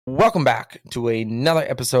Welcome back to another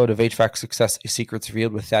episode of HVAC Success Secrets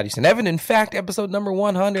Revealed with Thaddeus and Evan. In fact, episode number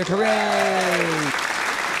 100. Hooray!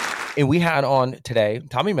 And we had on today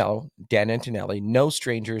Tommy Mello, Dan Antonelli, no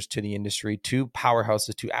strangers to the industry, two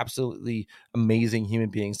powerhouses, two absolutely amazing human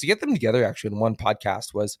beings. To get them together actually in one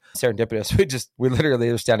podcast was serendipitous. We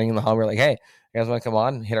literally were standing in the hall. We're like, hey, you guys want to come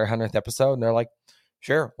on and hit our 100th episode? And they're like,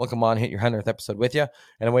 sure, we'll come on, hit your 100th episode with you.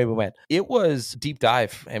 And away we went. It was deep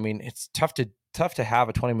dive. I mean, it's tough to have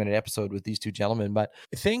a 20-minute episode with these two gentlemen, but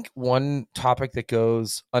I think one topic that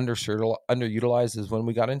goes underutilized is when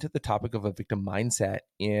we got into the topic of a victim mindset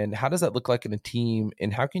and how does that look like in a team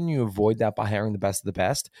and how can you avoid that by hiring the best of the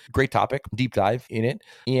best? Great topic, deep dive in it.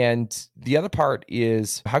 And the other part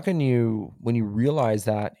is how can you, when you realize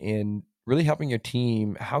that in really helping your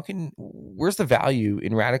team, where's the value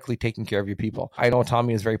in radically taking care of your people? I know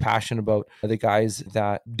Tommy is very passionate about the guys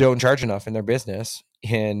that don't charge enough in their business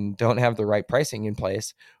and don't have the right pricing in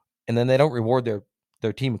place. And then they don't reward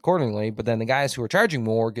their team accordingly. But then the guys who are charging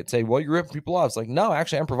more say, well, you're ripping people off. It's like, no,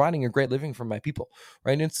 actually, I'm providing a great living for my people,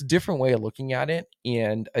 right? And it's a different way of looking at it.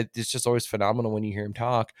 And it's just always phenomenal when you hear him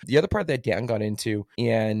talk. The other part that Dan got into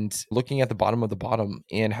and looking at the bottom of the bottom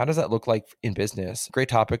and how does that look like in business? Great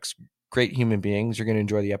topics, great human beings. You're going to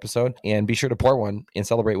enjoy the episode and be sure to pour one and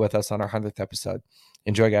celebrate with us on our 100th episode.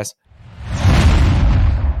 Enjoy, guys.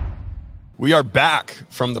 We are back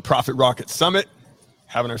from the Profit Rocket Summit,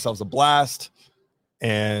 having ourselves a blast.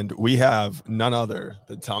 And we have none other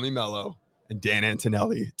than Tommy Mello and Dan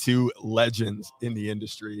Antonelli, two legends in the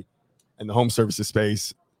industry and the home services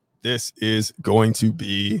space. This is going to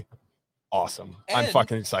be awesome. I'm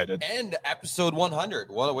fucking excited. And episode 100.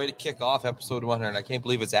 What a way to kick off episode 100. I can't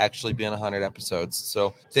believe it's actually been 100 episodes.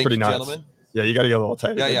 So thank you, gentlemen. Yeah, you got to get a little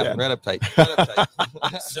tighter. Yeah, right up tight.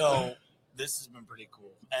 So this has been pretty cool.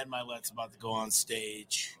 Ed Milet's about to go on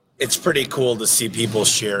stage. It's pretty cool to see people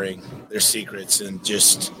sharing their secrets and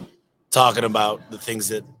just talking about the things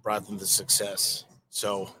that brought them to success.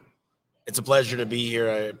 So it's a pleasure to be here.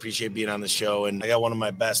 I appreciate being on the show. And I got one of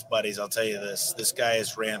my best buddies. I'll tell you this. This guy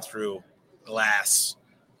has ran through glass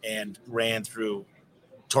and ran through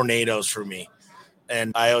tornadoes for me.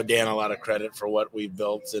 And I owe Dan a lot of credit for what we've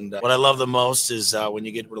built. And what I love the most is when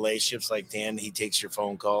you get relationships like Dan, he takes your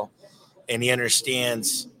phone call. And he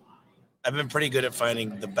understands I've been pretty good at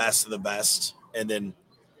finding the best of the best. And then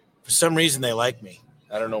for some reason they like me.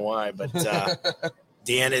 I don't know why, but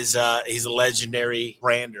Dan is he's a legendary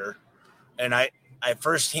brander. And I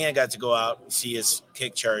firsthand got to go out and see his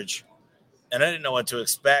KickCharge. And I didn't know what to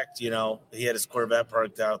expect. You know, he had his Corvette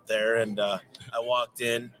parked out there. And I walked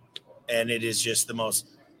in and it is just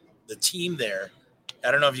the team there.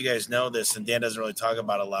 I don't know if you guys know this, and Dan doesn't really talk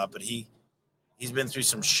about it a lot, but he's been through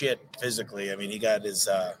some shit physically. I mean, he got his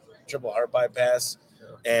triple heart bypass,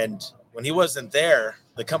 and when he wasn't there,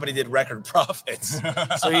 the company did record profits.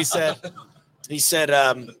 So he said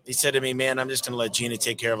to me, man, I'm just going to let Gina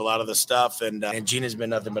take care of a lot of the stuff. And Gina's been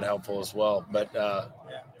nothing but helpful as well. But,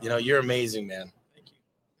 you know, you're amazing, man.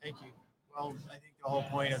 Thank you. Well, I think the whole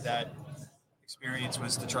point of that experience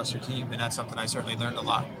was to trust your team. And that's something I certainly learned a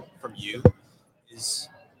lot from you is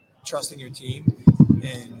trusting your team.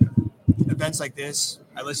 And events like this,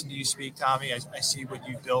 I listen to you speak, Tommy. I see what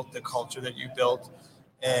you built, the culture that you built.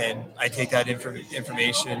 And I take that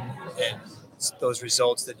information and those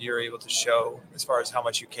results that you're able to show as far as how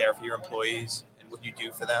much you care for your employees and what you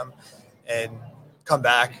do for them, and come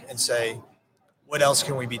back and say, what else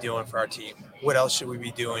can we be doing for our team? What else should we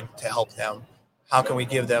be doing to help them? How can we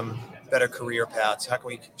give them better career paths? How can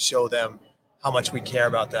we show them how much we care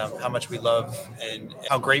about them, how much we love, and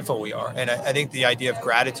how grateful we are? And I think the idea of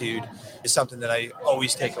gratitude is something that I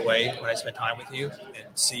always take away when I spend time with you and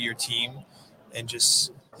see your team, and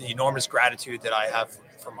just the enormous gratitude that I have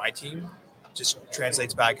for my team just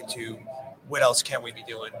translates back into what else can we be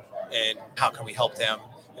doing and how can we help them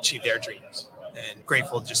achieve their dreams. And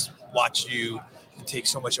grateful to just watch you and take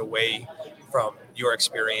so much away from your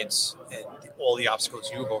experience and all the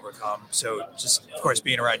obstacles you've overcome. So just, of course,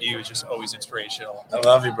 being around you is just always inspirational. I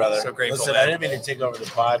love you, brother. So grateful. Listen, I didn't mean to take over the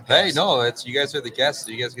podcast. Hey, no, it's you guys are the guests,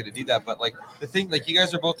 so you guys get to do that. But like the thing, like you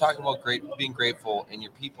guys are both talking about being grateful in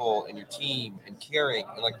your people and your team and caring.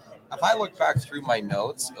 And like if I look back through my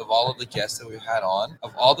notes of all of the guests that we've had on,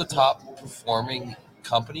 of all the top performing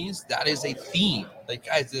companies, that is a theme. Like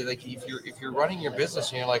guys, like if you're running your business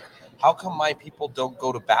and you're like, how come my people don't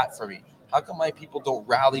go to bat for me? How come my people don't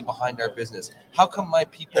rally behind our business? How come my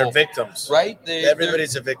people... They're victims. Right?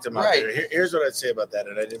 Everybody's a victim out right. there. Here's what I'd say about that.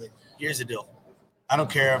 And here's the deal. I don't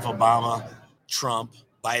care if Obama, Trump,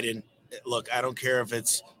 Biden... Look, I don't care if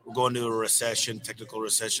it's We're going to a recession, technical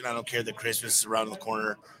recession. I don't care that Christmas is around the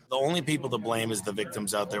corner. The only people to blame is the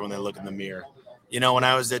victims out there when they look in the mirror. You know, when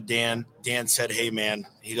I was at Dan said, hey, man,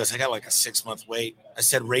 he goes, I got like a 6-month wait. I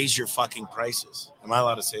said, raise your fucking prices. Am I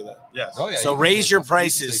allowed to say that? Yes. Oh, yeah. So raise your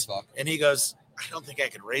prices. And he goes, I don't think I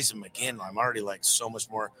could raise them again. I'm already like so much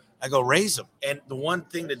more. I go, raise them. And the one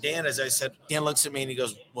thing to Dan is I said, Dan looks at me and he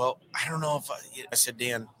goes, well, I don't know if I said,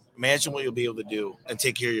 Dan, imagine what you'll be able to do and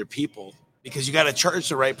take care of your people, because you got to charge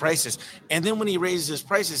the right prices. And then when he raises his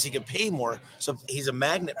prices, he can pay more. So he's a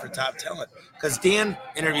magnet for top talent, because Dan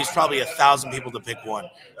interviews probably 1,000 people to pick one.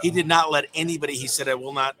 He did not let anybody, he said, I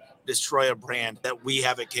will not destroy a brand that we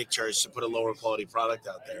have at KickCharge to put a lower quality product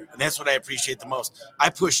out there. And that's what I appreciate the most. I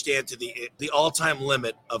push Dan to the all-time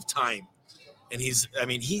limit of time. And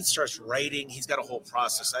he starts writing. He's got a whole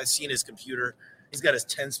process. I've seen his computer. He's got his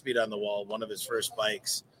 10-speed on the wall, one of his first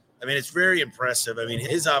bikes. I mean, it's very impressive. I mean,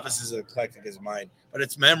 his office is as eclectic as mine, but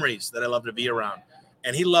it's memories that I love to be around.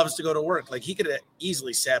 And he loves to go to work. Like, he could have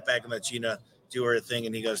easily sat back and let Gina do her thing.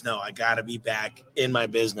 And he goes, no, I got to be back in my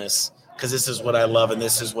business because this is what I love and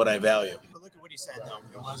this is what I value. But look at what he said, though.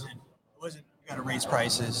 It wasn't you got to raise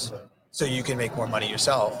prices so you can make more money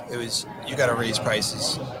yourself. It was, you got to raise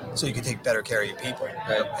prices so you can take better care of your people.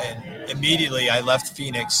 Right. And immediately I left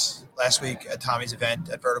Phoenix last week at Tommy's event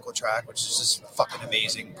at Vertical Track, which is just fucking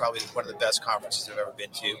amazing. Probably one of the best conferences I've ever been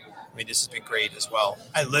to. I mean, this has been great as well.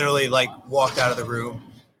 I literally walked out of the room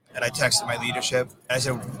and I texted my leadership and I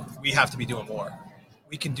said, we have to be doing more.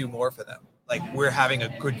 We can do more for them. Like, we're having a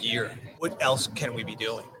good year. What else can we be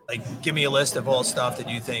doing? Like, give me a list of all stuff that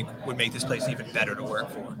you think would make this place even better to work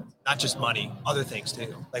for. Not just money, other things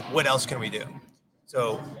too. Like, what else can we do?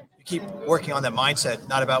 So you keep working on that mindset,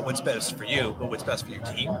 not about what's best for you, but what's best for your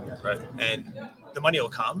team. Right. And the money will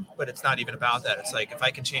come, but it's not even about that. It's like, if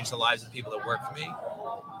I can change the lives of the people that work for me,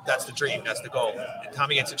 that's the dream, that's the goal. And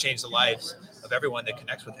Tommy gets to change the lives of everyone that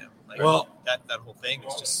connects with him. Like, well, that whole thing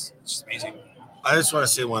is just amazing. I just want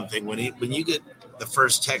to say one thing. When you get the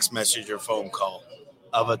first text message or phone call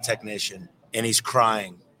of a technician and he's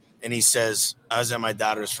crying and he says, I was at my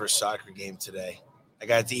daughter's first soccer game today. I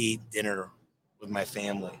got to eat dinner with my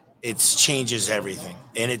family. It changes everything.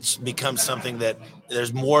 And it's become something that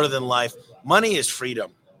there's more than life. Money is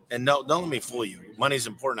freedom. And don't let me fool you. Money is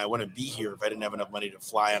important. I wouldn't be here if I didn't have enough money to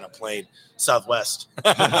fly on a plane, Southwest.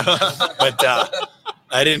 But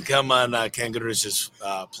I didn't come on Ken Goodrich's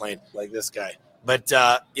plane like this guy. But,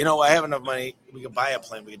 I have enough money. We can buy a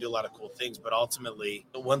plane. We can do a lot of cool things. But ultimately,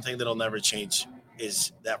 the one thing that'll never change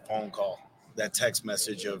is that phone call, that text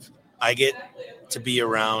message of, I get to be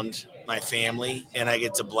around my family and I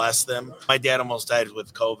get to bless them. My dad almost died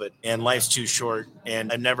with COVID, and life's too short.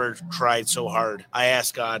 And I've never tried so hard. I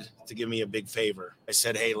asked God to give me a big favor. I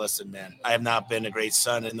said, hey, listen, man, I have not been a great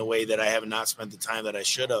son in the way that I have not spent the time that I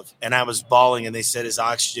should have. And I was bawling, and they said his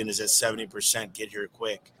oxygen is at 70%. Get here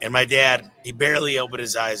quick. And my dad, he barely opened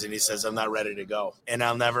his eyes and he says, I'm not ready to go. And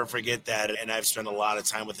I'll never forget that. And I've spent a lot of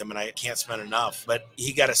time with him, and I can't spend enough. But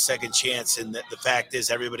he got a second chance. And the fact is,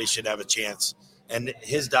 everybody should have a chance. And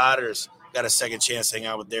his daughters got a second chance to hang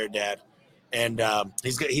out with their dad. And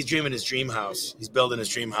he's dreaming his dream house. He's building his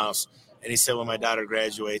dream house. And he said, when my daughter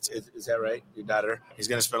graduates, is that right? Your daughter? He's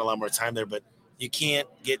going to spend a lot more time there. But you can't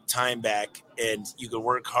get time back, and you can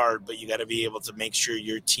work hard, but you got to be able to make sure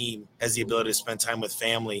your team has the ability to spend time with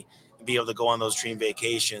family and be able to go on those dream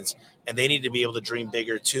vacations. And they need to be able to dream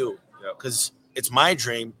bigger too, because it's my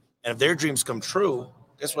dream. And if their dreams come true,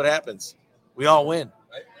 guess what happens? We all win.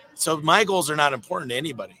 So my goals are not important to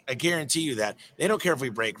anybody. I guarantee you that. They don't care if we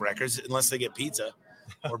break records unless they get pizza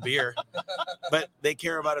or beer. But they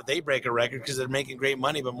care about if they break a record because they're making great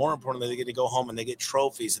money. But more importantly, they get to go home and they get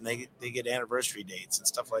trophies and they get anniversary dates and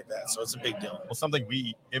stuff like that. So it's a big deal. Well, something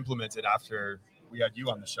we implemented after we had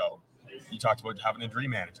you on the show, you talked about having a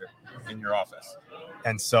dream manager in your office.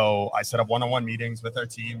 And so I set up one-on-one meetings with our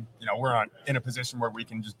team. We're in a position where we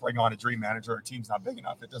can just bring on a dream manager. Our team's not big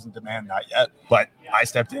enough. It doesn't demand that yet. But I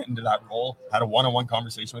stepped into that role, had a one-on-one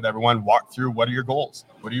conversation with everyone, walked through what are your goals?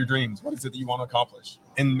 What are your dreams? What is it that you want to accomplish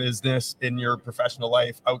in business, in your professional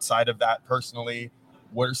life, outside of that personally?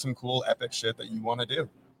 What are some cool epic shit that you want to do?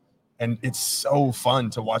 And it's so fun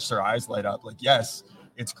to watch their eyes light up. Like, yes,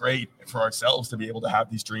 it's great for ourselves to be able to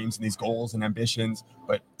have these dreams and these goals and ambitions,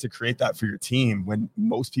 but to create that for your team when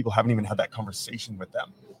most people haven't even had that conversation with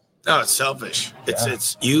them. No, it's selfish.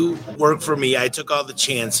 It's you work for me. I took all the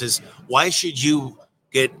chances. Why should you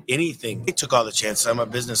get anything? I took all the chances. I'm a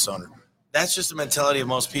business owner. That's just the mentality of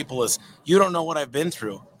most people is you don't know what I've been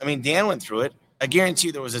through. I mean, Dan went through it. I guarantee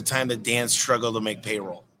you there was a time that Dan struggled to make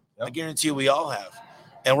payroll. Yep. I guarantee you we all have.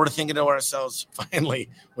 And we're thinking to ourselves, finally,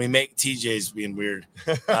 we make TJ's being weird.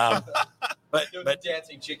 But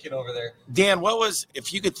dancing chicken over there. Dan, what was,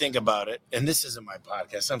 if you could think about it, and this isn't my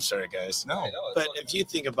podcast, I'm sorry, guys. No. But if you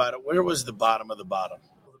think about it, where was the bottom of the bottom?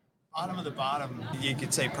 Bottom of the bottom, you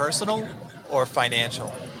could say personal or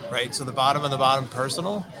financial, right? So the bottom of the bottom,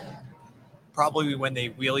 personal, probably when they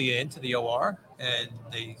wheel you into the OR and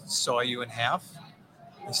they saw you in half,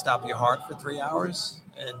 they stop your heart for 3 hours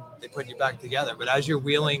and they put you back together. But as you're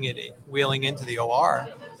wheeling into the OR,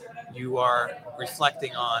 you are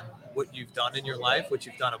reflecting on what you've done in your life, what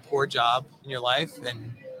you've done a poor job in your life,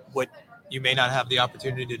 and what you may not have the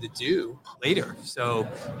opportunity to do later. So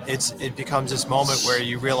it becomes this moment where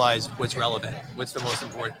you realize what's relevant, what's the most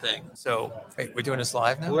important thing. So wait, we're doing this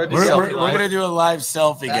live now? We're going to do a live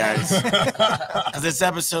selfie, guys, because it's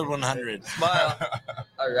episode 100. Smile.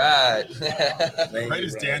 All right. Right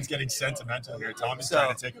as Dan's getting sentimental here, Tommy's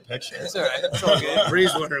trying to take a picture. It's all right. It's all good.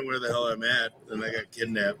 Bree's wondering where the hell I'm at, and I got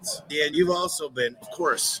kidnapped. Yeah, you've also been, of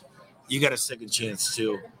course, you got a second chance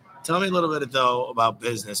too. Tell me a little bit, though, about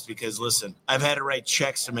business, because, listen, I've had to write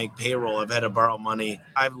checks to make payroll. I've had to borrow money.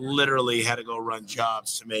 I've literally had to go run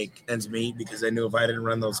jobs to make ends meet because I knew if I didn't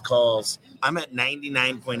run those calls, I'm at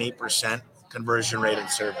 99.8% conversion rate in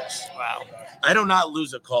service. Wow. I do not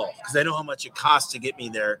lose a call because I know how much it costs to get me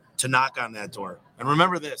there to knock on that door. And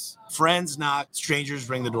remember this, friends knock, strangers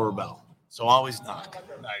ring the doorbell. So always knock.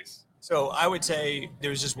 Nice. So I would say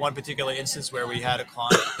there was just one particular instance where we had a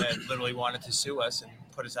client that literally wanted to sue us and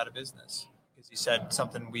put us out of business because he said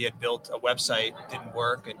something we had built, a website didn't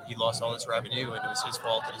work and he lost all his revenue and it was his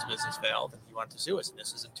fault that his business failed and he wanted to sue us. And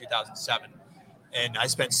this was in 2007. And I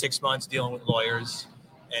spent 6 months dealing with lawyers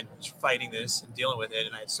and fighting this and dealing with it.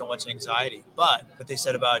 And I had so much anxiety. But what they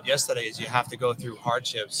said about yesterday is you have to go through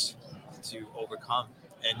hardships to overcome.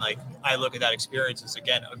 And like, I look at that experience as,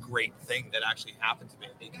 again, a great thing that actually happened to me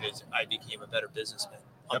because I became a better businessman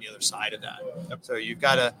on the other side of that. So you've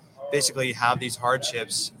got to basically have these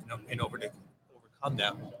hardships in order to overcome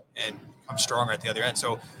them and come stronger at the other end.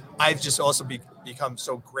 So I've just also become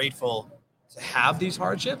so grateful to have these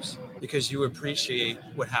hardships because you appreciate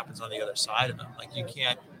what happens on the other side of them. Like, you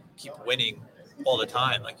can't keep winning all the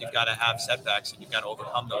time. Like, you've got to have setbacks and you've got to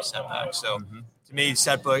overcome those setbacks. So to me,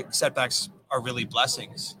 setbacks are really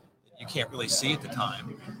blessings. You can't really see at the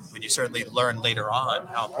time, but you certainly learn later on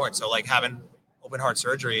how important. So like having open heart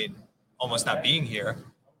surgery and almost not being here,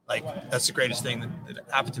 like that's the greatest thing that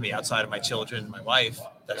happened to me outside of my children, my wife.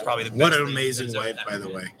 That's probably the best What an thing amazing that's wife, ever by the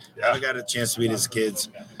happened way. I got a chance to meet his kids.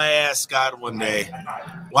 I asked God one day,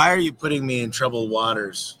 why are you putting me in troubled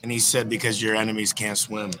waters? And he said, because your enemies can't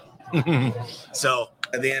swim. So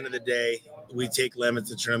at the end of the day, we take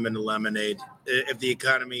lemons and turn them into lemonade. If the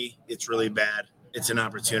economy gets really bad, it's an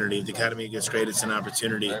opportunity. If the economy gets great, it's an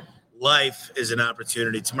opportunity. Life is an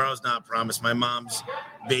opportunity. Tomorrow's not promised. My mom's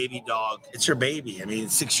baby dog, it's her baby. I mean,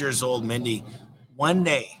 6 years old, Mindy, one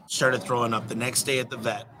day started throwing up. The next day at the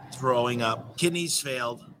vet, throwing up. Kidneys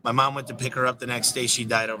failed. My mom went to pick her up the next day. She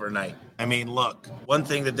died overnight. I mean, look, one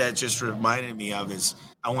thing that just reminded me of is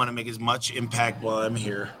I want to make as much impact while I'm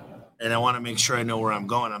here. And I want to make sure I know where I'm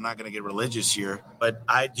going. I'm not going to get religious here, but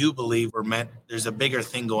I do believe there's a bigger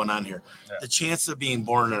thing going on here. Yeah. The chances of being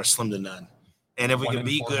born are slim to none. And if we can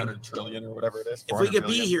be good, trillion or whatever it is, if we could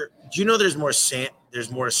be here, do you know there's more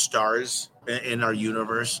stars in our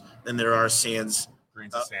universe than there are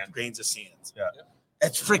grains of sand. Yeah.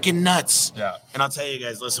 That's freaking nuts. Yeah. And I'll tell you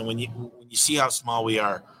guys, listen, when you see how small we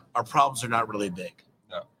are, our problems are not really big.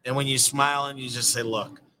 No. And when you smile and you just say,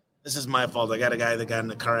 look, this is my fault. I got a guy that got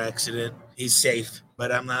in a car accident. He's safe,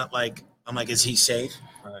 but I'm like, is he safe?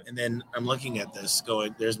 Right. And then I'm looking at this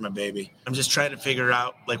going, there's my baby. I'm just trying to figure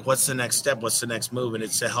out, like, what's the next step? What's the next move? And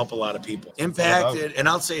it's to help a lot of people. Impacted, and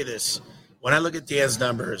I'll say this. When I look at Dan's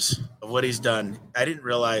numbers of what he's done, I didn't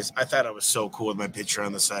realize, I thought I was so cool with my picture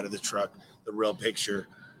on the side of the truck, the real picture.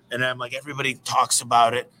 And I'm like, everybody talks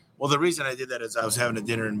about it. Well, the reason I did that is I was having a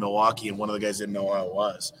dinner in Milwaukee, and one of the guys didn't know who I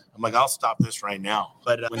was. I'm like, I'll stop this right now.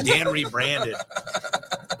 But when Dan rebranded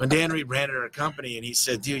our company, and he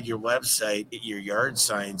said, dude, your website, your yard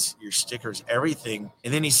signs, your stickers, everything.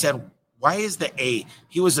 And then he said, why is the A?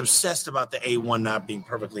 He was obsessed about the A1 not being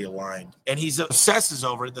perfectly aligned. And he's obsesses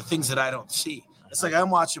over the things that I don't see. It's like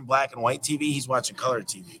I'm watching black and white TV. He's watching color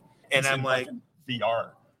TV. And I'm like,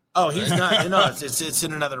 VR. Oh, he's not. It's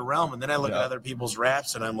in another realm. And then I look at other people's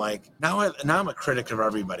raps, and I'm like, now I'm a critic of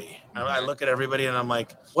everybody. I look at everybody, and I'm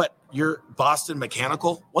like, what? You're Boston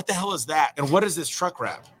Mechanical? What the hell is that? And what is this truck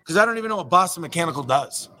rap? Because I don't even know what Boston Mechanical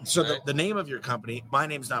does. So the name of your company, my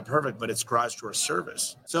name's not perfect, but it's Garage Door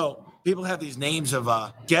Service. So people have these names of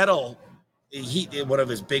Gettle one of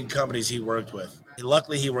his big companies he worked with.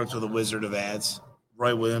 Luckily, he worked with a wizard of ads.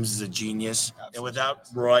 Roy Williams is a genius. Absolutely. And without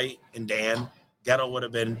Roy and Dan, Ghetto would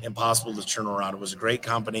have been impossible to turn around. It was a great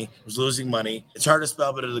company. It was losing money. It's hard to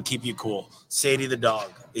spell, but it'll keep you cool. Sadie the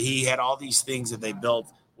dog. He had all these things that they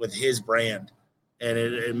built with his brand, and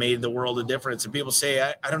it made the world a difference. And people say,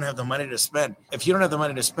 I don't have the money to spend. If you don't have the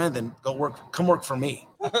money to spend, then come work for me.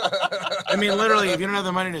 I mean, literally, if you don't have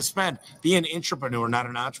the money to spend, be an intrapreneur, not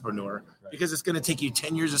an entrepreneur, because it's going to take you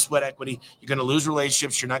 10 years of sweat equity. You're going to lose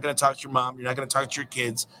relationships. You're not going to talk to your mom. You're not going to talk to your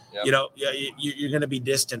kids. Yep. You know, you're going to be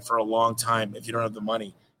distant for a long time if you don't have the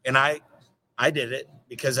money. And I did it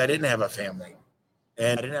because I didn't have a family,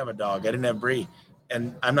 and I didn't have a dog. I didn't have Bree.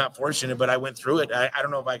 And I'm not fortunate, but I went through it. I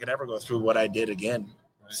don't know if I could ever go through what I did again.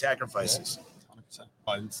 Right. Sacrifices.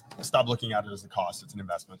 100%. Stop looking at it as a cost. It's an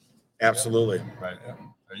investment. Absolutely. Right.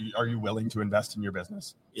 Are you willing to invest in your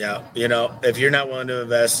business? Yeah. You know, if you're not willing to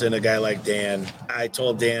invest in a guy like Dan, I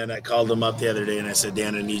told Dan, I called him up the other day and I said,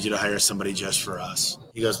 Dan, I need you to hire somebody just for us.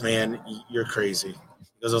 He goes, man, you're crazy.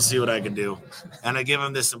 He goes, I'll see what I can do. And I give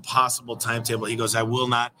him this impossible timetable. He goes,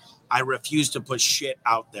 I refuse to put shit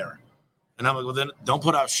out there. And I'm like, well, then don't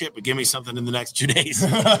put out shit, but give me something in the next 2 days.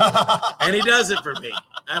 And he does it for me.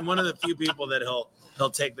 I'm one of the few people that he'll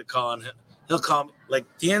take the call, and he'll call me. Like,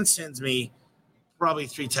 Dan sends me probably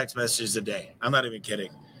 3 text messages a day. I'm not even kidding.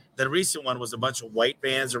 The recent one was a bunch of white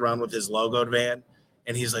vans around with his logoed van.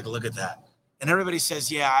 And he's like, look at that. And everybody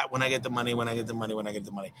says, yeah, when I get the money.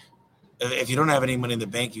 If you don't have any money in the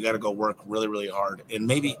bank, you got to go work really, really hard. And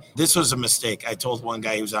maybe this was a mistake. I told one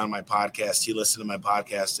guy who was on my podcast, he listened to my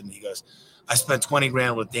podcast, and he goes, I spent 20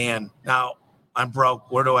 grand with Dan. Now I'm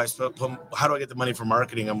broke. Where do I spend? How do I get the money for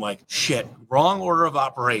marketing? I'm like, shit, wrong order of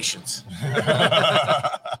operations.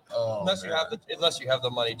 Unless you have the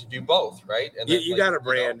money to do both, right? And you got a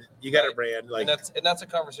brand. You got a brand. Like, and that's a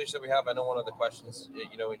conversation that we have. I know one of the questions,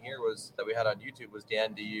 in here was that we had on YouTube was,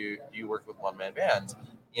 Dan, do you work with one-man bands?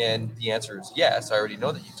 And the answer is yes. I already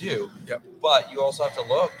know that you do. Yep. But you also have to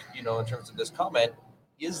look, in terms of this comment,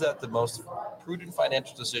 is that the most prudent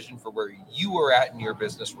financial decision for where you are at in your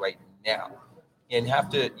business right now? And you have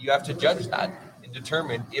to judge that and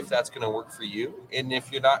determine if that's going to work for you. And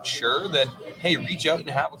if you're not sure, then, hey, reach out and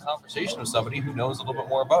have a conversation with somebody who knows a little bit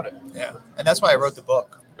more about it. Yeah. And that's why I wrote the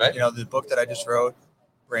book. Right. The book that I just wrote,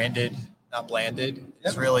 Branded, Not Blanded,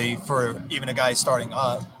 is really for even a guy starting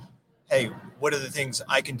up. Hey, what are the things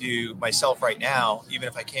I can do myself right now, even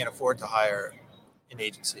if I can't afford to hire an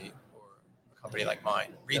agency or a company like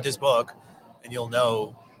mine? Read this book and you'll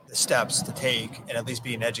know the steps to take and at least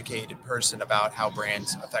be an educated person about how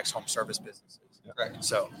brands affects home service businesses. Right.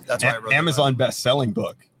 So that's why I wrote Amazon best-selling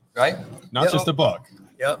book. Right? Not just a book.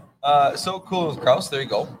 Yep. So cool, Kraus. There you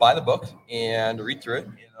go. Buy the book and read through it.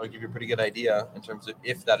 It'll give you a pretty good idea in terms of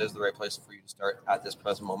if that is the right place for you to start at this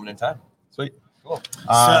present moment in time. Sweet. Cool.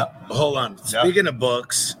 Hold on. Speaking of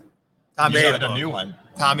books, Tommy's got a new one.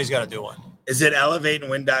 Tommy's got to do one. Is it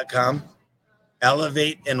elevateandwin.com?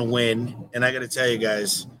 Elevate and Win. And I got to tell you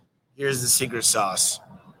guys, here's the secret sauce.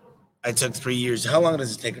 I took 3 years. How long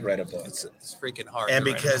does it take to write a book? It's freaking hard. And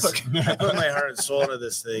because I put my heart and soul into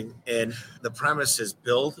this thing, and the premise is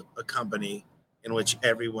build a company in which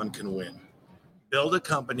everyone can win. Build a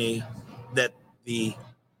company that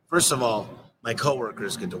first of all, my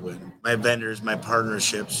coworkers get to win, my vendors, my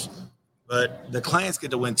partnerships, but the clients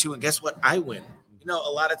get to win too. And guess what? I win. A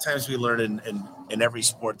lot of times we learn in every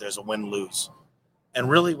sport, there's a win-lose. And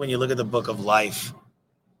really, when you look at the book of life,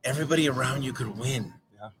 everybody around you could win.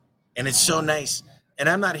 Yeah. And it's so nice. And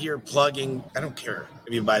I'm not here plugging. I don't care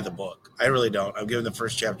if you buy the book. I really don't. I'm giving the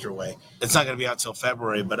first chapter away. It's not going to be out till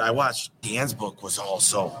February, but I watched Dan's book was all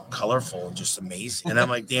so colorful and just amazing. And I'm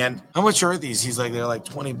like, Dan, how much are these? He's like, they're like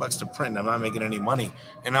 $20 to print. I'm not making any money.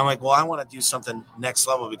 And I'm like, well, I want to do something next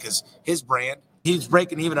level because his brand, he's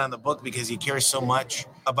breaking even on the book because he cares so much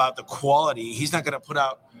about the quality. He's not going to put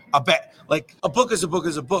out a book is a book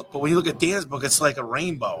is a book. But when you look at Dan's book, it's like a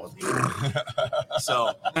rainbow. So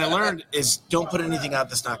what I learned is don't put anything out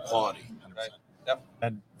that's not quality. Right. Yep.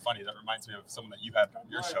 And funny, that reminds me of someone that you had on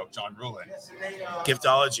your show, John Rulin.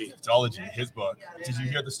 Giftology, his book. Did you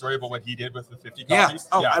hear the story about what he did with the 50 copies? copies?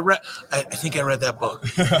 Oh, yeah. I think I read that book.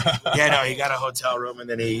 Yeah, no, he got a hotel room and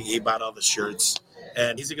then he bought all the shirts.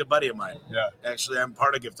 And he's a good buddy of mine. Yeah. Actually, I'm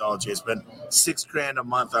part of Giftology. It's been $6,000 a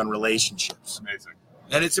month on relationships. Amazing.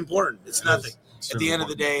 And it's important. It's nothing. At the end of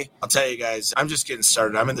the day, I'll tell you guys, I'm just getting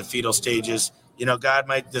started. I'm in the fetal stages. God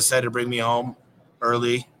might decide to bring me home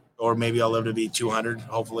early, or maybe I'll live to be 200,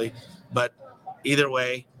 hopefully. But either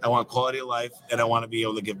way, I want quality of life, and I want to be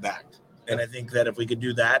able to give back. And I think that if we could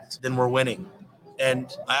do that, then we're winning.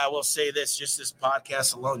 And I will say this, just this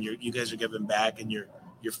podcast alone, you guys are giving back, and you're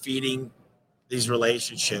feeding these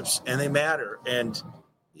relationships, and they matter. And,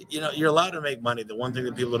 you're allowed to make money. The one thing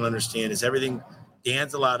that people don't understand is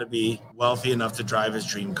Dan's allowed to be wealthy enough to drive his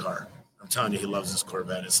dream car. I'm telling you, he loves his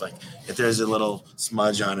Corvette. It's like, if there's a little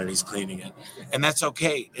smudge on it, he's cleaning it. And that's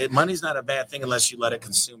okay. Money's not a bad thing unless you let it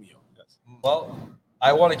consume you. Well,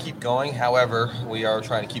 I want to keep going. However, we are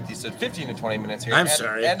trying to keep these at 15 to 20 minutes here. I'm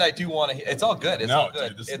sorry. And I do want to, it's all good. It's all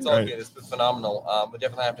good. Dude, it's all good. It's been phenomenal. We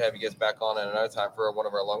definitely have to have you guys back on at another time for one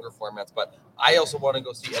of our longer formats. But I also want to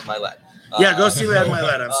go see Ed Milet. Yeah, go see Ed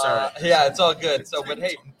Milet. I'm sorry. Yeah, it's all good. So, but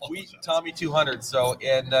hey, we Tommy 200. So,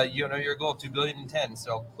 and your goal, 2 billion and 10.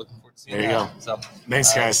 So, looking forward to seeing there you that. go. So,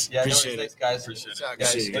 thanks, guys. Yeah, appreciate thanks, it. guys. Appreciate it. Guys,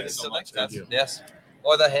 Appreciate you guys until so next much. time. Yes.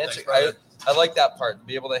 Or the handshake. I like that part.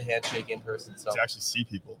 Be able to handshake in person. So, To actually see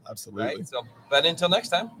people. Absolutely. right. So, but until next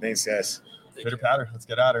time. Thanks, guys. Pitter patter. Let's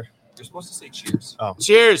get at her. You're supposed to say cheers. Oh.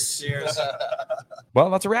 Cheers. Cheers. Well,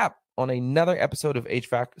 that's a wrap on another episode of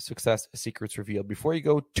HVAC Success Secrets Revealed. Before you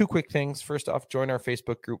go, 2 quick things. First off, join our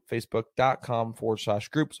Facebook group,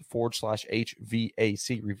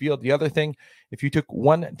 facebook.com/groups/HVAC Revealed. The other thing, if you took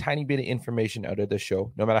one tiny bit of information out of this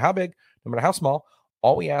show, no matter how big, no matter how small,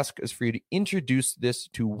 all we ask is for you to introduce this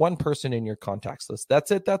to one person in your contacts list. That's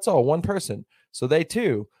it. That's all. One person. So they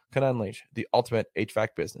too can unleash the ultimate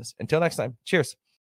HVAC business. Until next time, cheers.